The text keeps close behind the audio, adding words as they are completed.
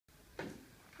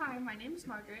Hi, my name is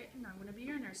Margaret, and I'm going to be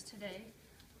your nurse today.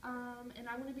 And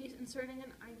I'm going to be inserting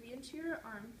an IV into your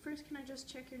arm. First, can I just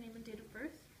check your name and date of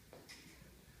birth?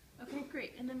 Okay,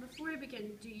 great. And then before I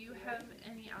begin, do you have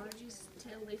any allergies to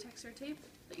latex or tape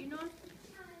that you know of?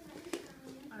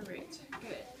 Alright,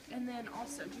 good. And then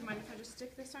also, do you mind if I just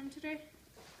stick this arm today?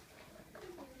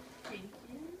 Thank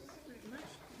you very much.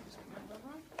 Just put my glove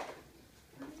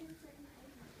on.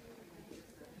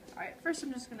 Alright, first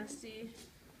I'm just going to see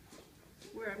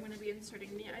where I'm going to be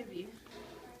inserting the IV.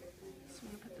 So I'm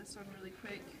going to put this on really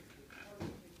quick.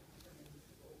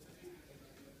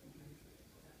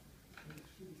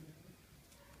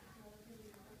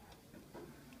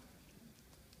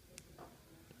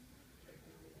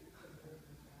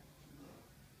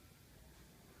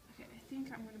 Okay, I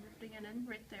think I'm going to be putting it in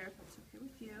right there if that's okay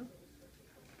with you.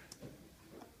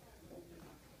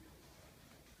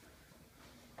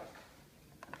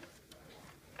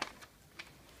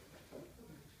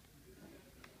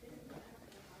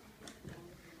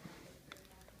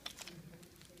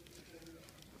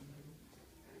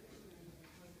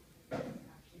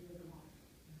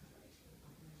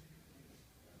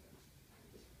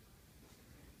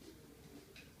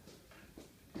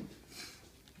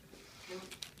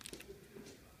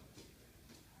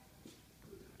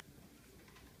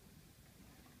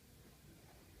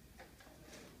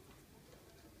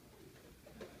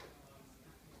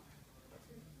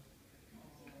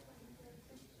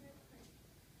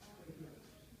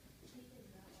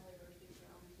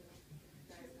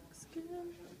 Just going to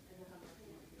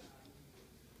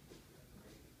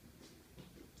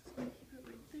keep it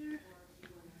right there.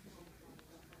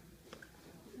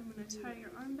 I'm going to tie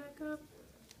your arm back up.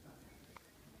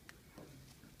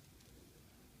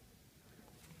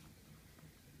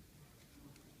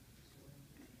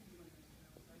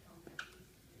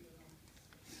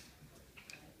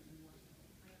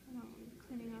 And I'm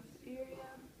cleaning off the area.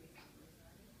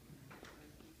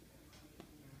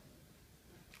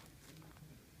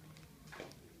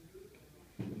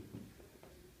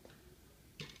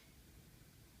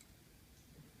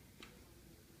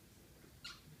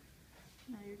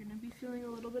 Now you're going to be feeling a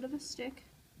little bit of a stick.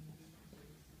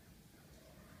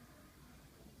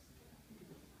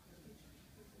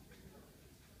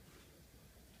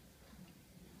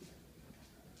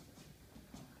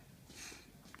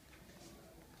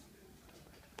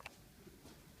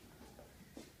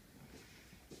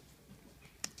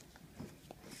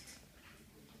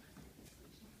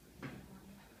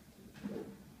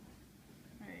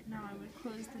 Alright, now I would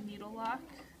close the needle lock.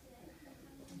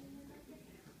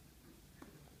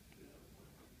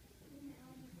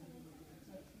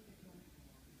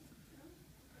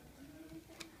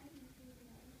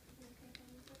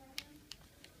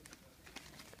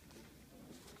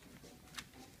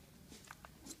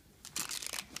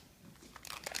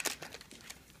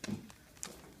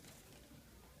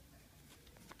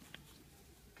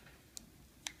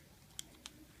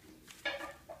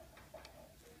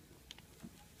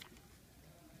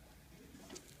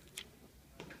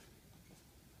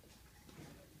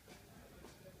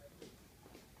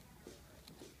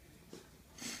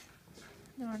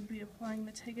 Now I'd be applying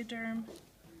the Tegaderm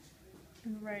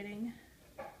and writing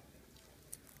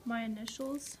my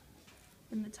initials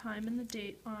and the time and the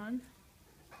date on.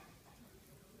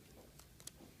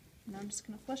 And I'm just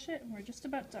going to flush it and we're just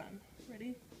about done.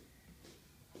 Ready?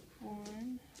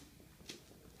 1, 2,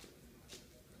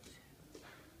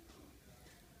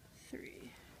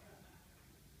 3.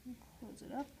 And close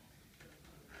it up.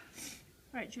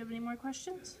 Alright, do you have any more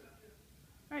questions?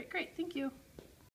 Alright, great, thank you.